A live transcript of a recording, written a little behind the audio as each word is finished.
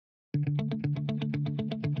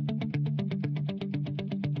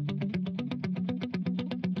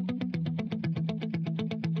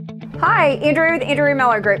Hi, Andrea with Andrea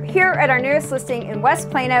Miller Group, here at our newest listing in West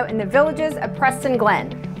Plano in the Villages of Preston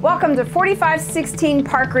Glen. Welcome to 4516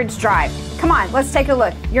 Parkridge Drive. Come on, let's take a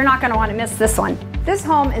look. You're not going to want to miss this one. This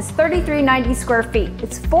home is 3,390 square feet.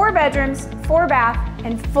 It's 4 bedrooms, 4 bath,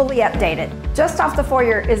 and fully updated. Just off the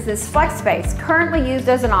foyer is this flex space, currently used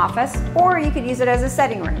as an office, or you could use it as a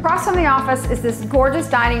setting room. Across from the office is this gorgeous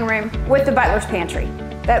dining room with the butler's pantry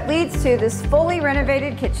that leads to this fully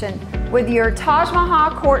renovated kitchen with your Taj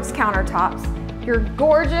Mahal quartz countertops, your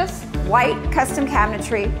gorgeous white custom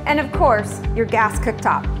cabinetry, and of course, your gas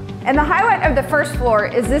cooktop. And the highlight of the first floor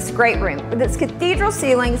is this great room with its cathedral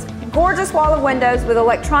ceilings, gorgeous wall of windows with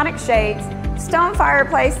electronic shades, stone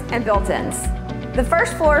fireplace, and built-ins. The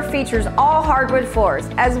first floor features all hardwood floors,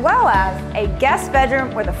 as well as a guest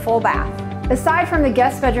bedroom with a full bath. Aside from the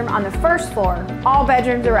guest bedroom on the first floor, all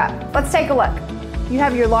bedrooms are up. Let's take a look. You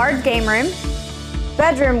have your large game room,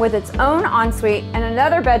 bedroom with its own ensuite, and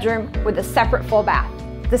another bedroom with a separate full bath.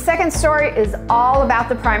 The second story is all about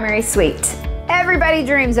the primary suite. Everybody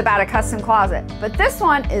dreams about a custom closet, but this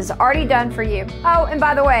one is already done for you. Oh, and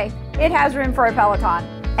by the way, it has room for a Peloton.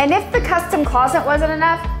 And if the custom closet wasn't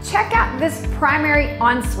enough, check out this primary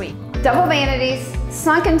ensuite. Double vanities,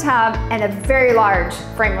 sunken tub, and a very large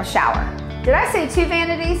frameless shower. Did I say 2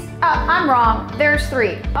 vanities? Oh, I'm wrong, there's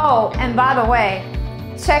 3. Oh, and by the way,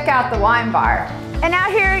 check out the wine bar. And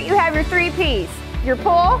out here you have your 3 Ps, your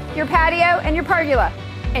pool, your patio, and your pergola.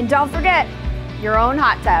 And don't forget, your own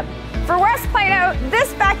hot tub. For West Plano,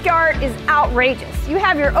 this backyard is outrageous. You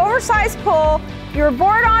have your oversized pool, your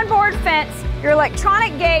board-on-board fence, your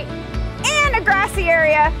electronic gate, and a grassy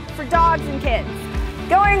area for dogs and kids.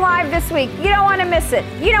 Going live this week, you don't want to miss it.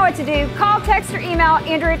 You know what to do. Call, text, or email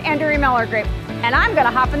Andrea at Andrea Miller Group, and I'm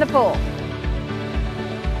gonna hop in the pool.